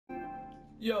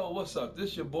Yo, what's up?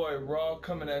 This your boy Raw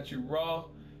coming at you raw,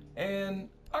 and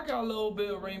I got a little bit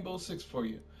of Rainbow Six for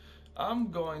you. I'm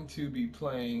going to be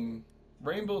playing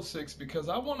Rainbow Six because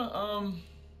I want to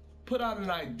put out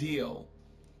an ideal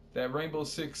that Rainbow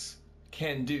Six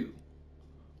can do,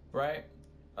 right?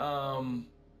 Let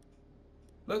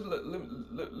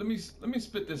me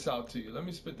spit this out to you. Let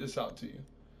me spit this out to you.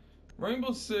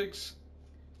 Rainbow Six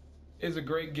is a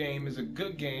great game. Is a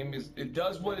good game. It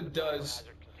does what it does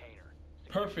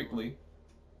perfectly.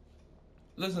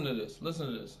 Listen to this.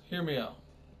 Listen to this. Hear me out.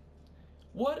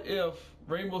 What if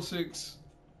Rainbow Six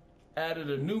added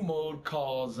a new mode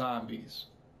called Zombies?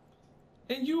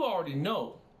 And you already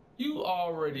know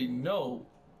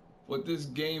what this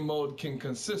game mode can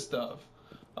consist of.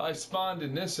 I spawned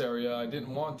in this area. I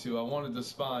didn't want to. I wanted to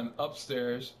spawn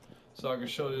upstairs so I could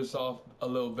show this off a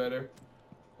little better.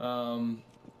 Let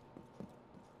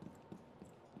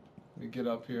me get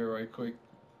up here right quick.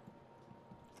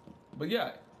 But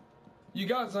yeah, you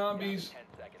got zombies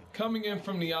coming in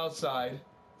from the outside,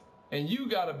 and you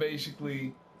gotta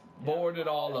basically board it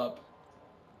all up.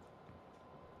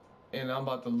 And I'm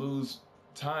about to lose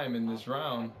time in this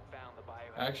round.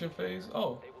 Action phase?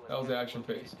 Oh, that was the action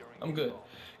phase. I'm good.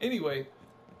 Anyway,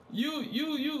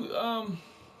 let's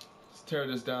tear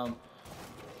this down.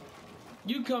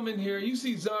 You come in here, you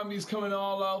see zombies coming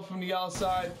all out from the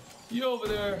outside. You over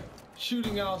there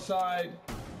shooting outside,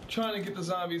 trying to get the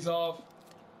zombies off.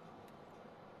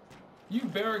 You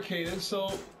barricaded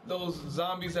so those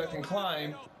zombies that can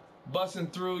climb, busting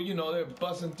through, you know, they're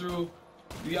busting through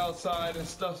the outside and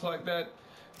stuff like that.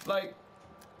 Like,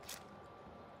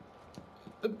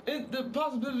 the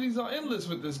possibilities are endless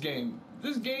with this game.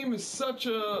 This game is such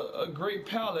a great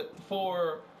palette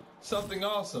for something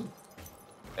awesome.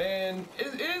 And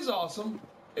it is awesome.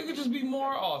 It could just be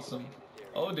more awesome.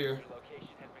 Oh dear.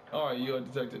 Alright, you are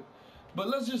detected. But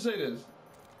let's just say this.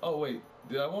 Oh wait,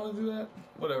 did I want to do that?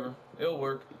 Whatever. It'll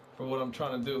work for what I'm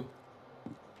trying to do.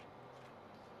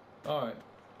 Alright.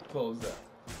 Close that.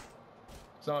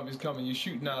 Zombies coming. You're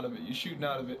shooting out of it. You're shooting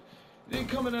out of it. They're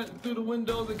coming in through the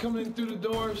windows. They're coming in through the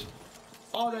doors.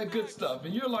 All that good stuff.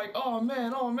 And you're like, oh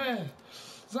man, oh man.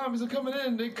 Zombies are coming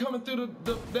in. They're coming through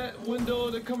that window.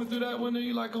 They're coming through that window.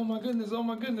 You're like, oh my goodness, oh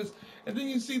my goodness. And then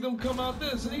you see them come out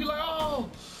this. And you're like, oh,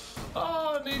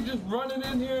 and they just running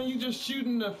in here. And you just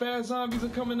shooting. The fast zombies are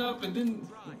coming up. And then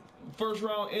first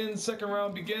round ends, second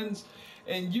round begins.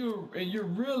 And you're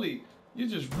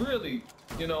just really,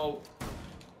 you know,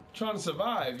 trying to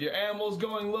survive. Your ammo's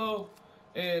going low.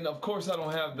 And of course I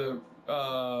don't have the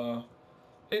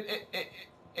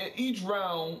each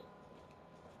round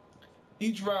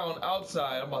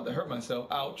outside, I'm about to hurt myself,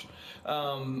 ouch.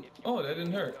 Oh, that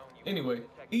didn't hurt. Anyway,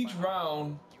 each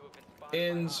round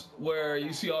ends where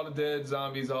you see all the dead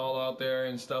zombies all out there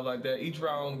and stuff like that. Each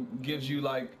round gives you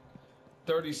like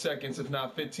 30 seconds, if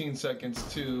not 15 seconds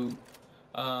to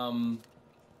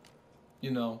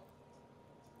you know,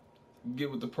 get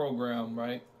with the program,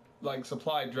 right? Like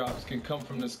supply drops can come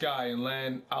from the sky and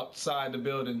land outside the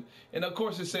building. And of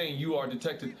course it's saying you are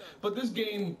detected. But this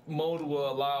game mode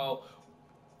will allow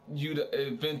you to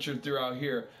adventure throughout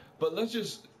here. But let's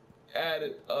just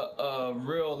add a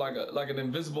real, like an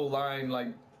invisible line like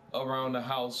around the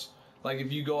house. Like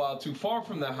if you go out too far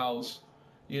from the house,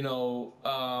 you know,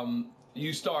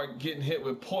 you start getting hit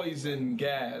with poison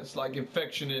gas, like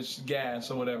infectious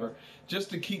gas or whatever, just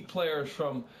to keep players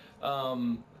from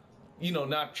you know,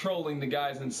 not trolling the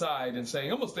guys inside and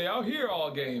saying, I'm gonna stay out here all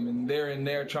game, and they're in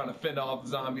there trying to fend off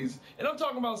zombies. And I'm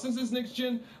talking about, since it's next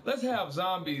gen, let's have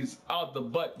zombies out the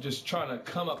butt just trying to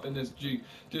come up in this G,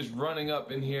 just running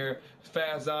up in here.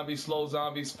 Fast zombies, slow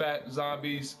zombies, fat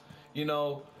zombies, you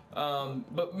know,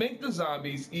 but make the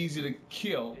zombies easy to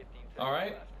kill,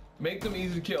 alright? Make them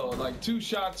easy to kill, like 2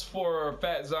 shots for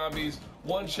fat zombies,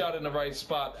 1 shot in the right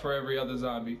spot for every other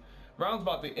zombie. Round's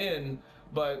about to end,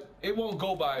 but it won't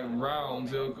go by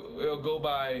rounds. It'll go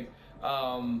by,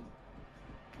 I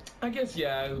guess,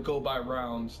 yeah, it'll go by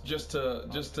rounds just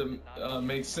to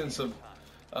make sense of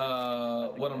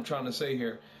what I'm trying to say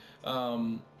here.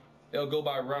 It'll go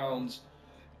by rounds,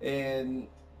 and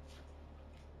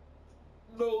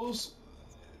those,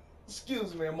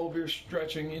 excuse me, I'm over here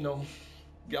stretching, you know,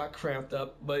 got cramped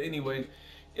up. But anyway,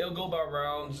 it'll go by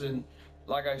rounds, and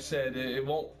like I said, it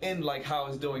won't end like how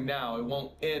it's doing now. It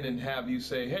won't end and have you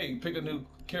say, hey, pick a new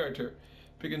character,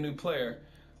 pick a new player,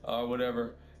 or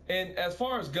whatever. And as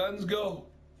far as guns go,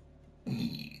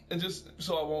 and just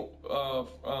so I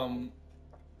won't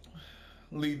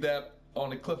leave that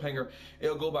on a cliffhanger,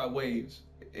 it'll go by waves.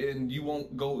 And you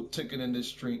won't go ticking in this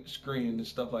screen and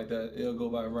stuff like that. It'll go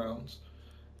by rounds.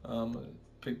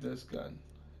 Pick this gun.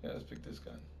 Yeah, let's pick this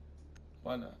gun.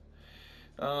 Why not?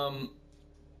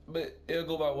 But it'll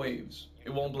go by waves. It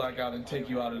won't black out and take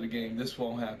you out of the game. This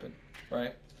won't happen,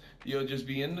 right? You'll just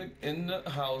be in the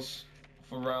house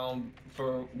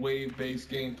for wave-based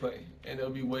gameplay, and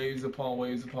it'll be waves upon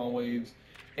waves upon waves,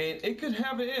 and it could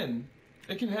have an end.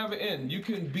 It can have an end. You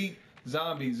can beat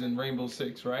zombies in Rainbow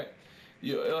Six, right?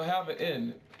 It'll have an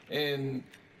end,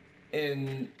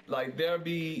 and like there'll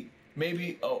be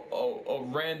maybe a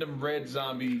random red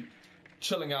zombie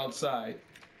chilling outside.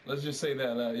 Let's just say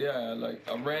that, yeah, like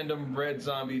a random red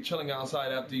zombie chilling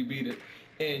outside after you beat it,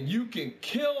 and you can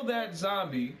kill that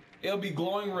zombie. It'll be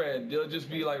glowing red. It'll just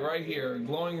be like right here,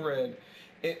 glowing red.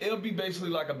 It'll be basically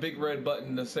like a big red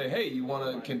button to say, hey, you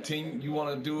want to continue, you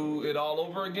want to do it all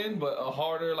over again, but a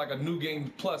harder, like a new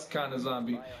game plus kind of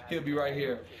zombie. He'll be right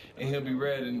here, and he'll be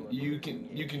red, and you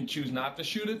can choose not to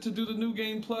shoot it to do the new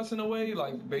game plus in a way,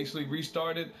 like basically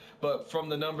restart it, but from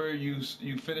the number you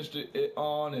finished it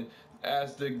on, and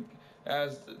as the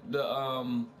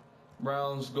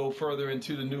rounds go further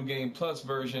into the new game plus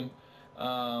version,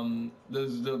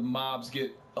 the mobs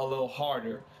get a little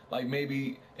harder. Like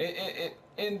maybe,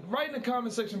 and write in the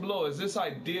comment section below, is this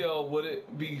ideal? Would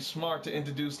it be smart to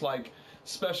introduce like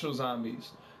special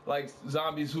zombies? Like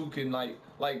zombies who can like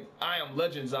I Am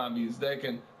Legend zombies that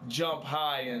can jump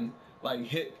high and like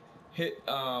hit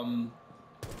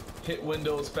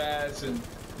windows fast and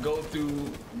go through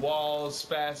walls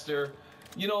faster.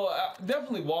 You know,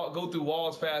 definitely go through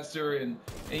walls faster and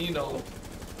you know,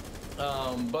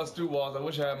 bust through walls. I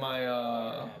wish I had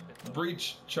my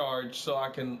breach charge so I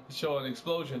can show an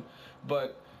explosion.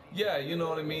 But yeah, you know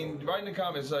what I mean. Write in the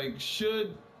comments like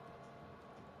should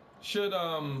it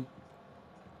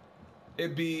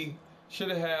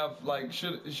have like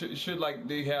should like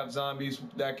they have zombies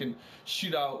that can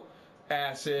shoot out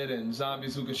acid and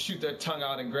zombies who can shoot their tongue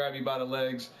out and grab you by the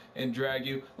legs and drag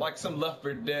you like some Left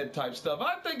 4 Dead type stuff.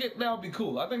 I think that would be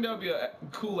cool. I think that would be a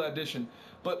cool addition.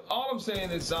 But all I'm saying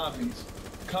is zombies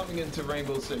coming into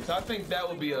Rainbow Six. I think that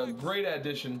would be a great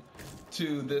addition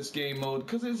to this game mode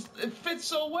because it fits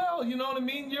so well. You know what I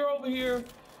mean? You're over here,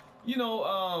 you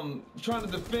know, trying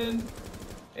to defend,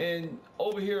 and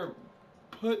over here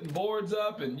putting boards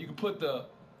up, and you can put the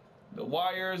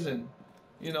wires, and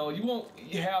you know you won't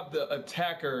have the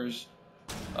attackers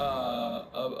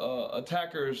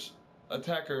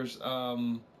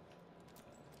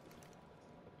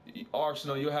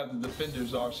arsenal. You'll have the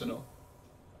defenders arsenal.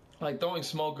 Like throwing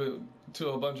smoke to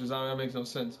a bunch of zombies, that makes no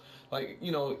sense. Like,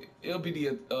 you know, it'll be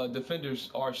the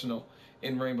defender's arsenal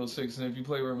in Rainbow Six, and if you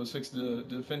play Rainbow Six, the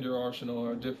defender arsenal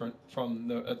are different from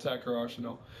the attacker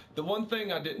arsenal. The one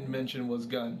thing I didn't mention was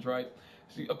guns, right?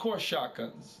 See, of course,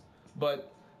 shotguns,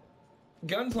 but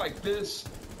guns like this,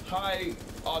 high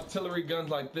artillery guns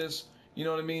like this, you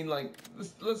know what I mean? Like,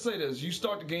 let's say this: you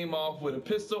start the game off with a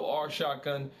pistol or a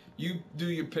shotgun. You do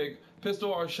your pick,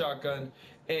 pistol or shotgun,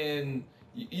 and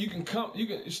you can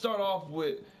start off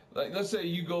with, like, let's say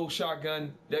you go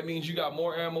shotgun. That means you got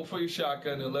more ammo for your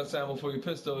shotgun and less ammo for your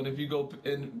pistol. And if you go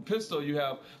in pistol, you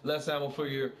have less ammo for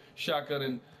your shotgun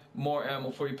and more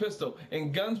ammo for your pistol.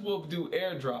 And guns will do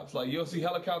airdrops. Like you'll see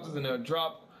helicopters and they'll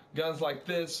drop guns like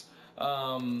this.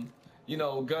 You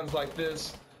know, guns like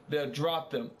this. They'll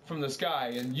drop them from the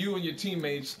sky, and you and your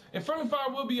teammates. And friendly fire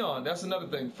will be on. That's another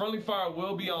thing. Friendly fire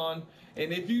will be on.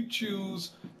 And if you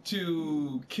choose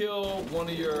to kill one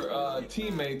of your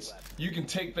teammates, you can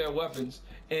take their weapons,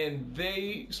 and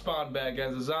they spawn back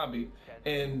as a zombie,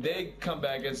 and they come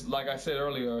back as, like I said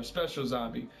earlier, a special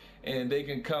zombie, and they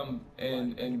can come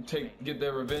and get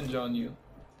their revenge on you.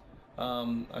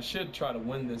 I should try to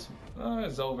win this.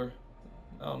 It's over.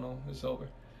 I don't know. It's over.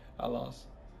 I lost.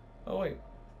 Oh wait.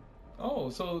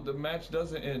 Oh, so the match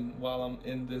doesn't end while I'm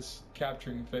in this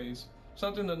capturing phase.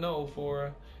 Something to know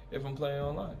for if I'm playing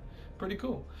online. Pretty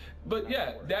cool. But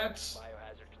yeah, that's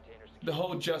the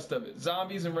whole gist of it.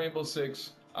 Zombies in Rainbow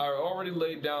Six. I already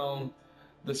laid down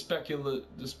the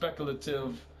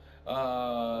speculative,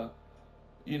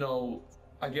 you know,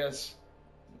 I guess,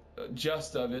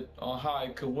 gist of it on how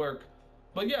it could work.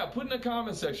 But yeah, put in the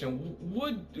comment section,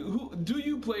 do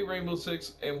you play Rainbow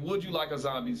Six, and would you like a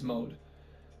zombies mode?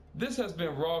 This has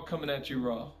been Raw coming at you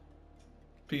raw.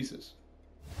 Pieces.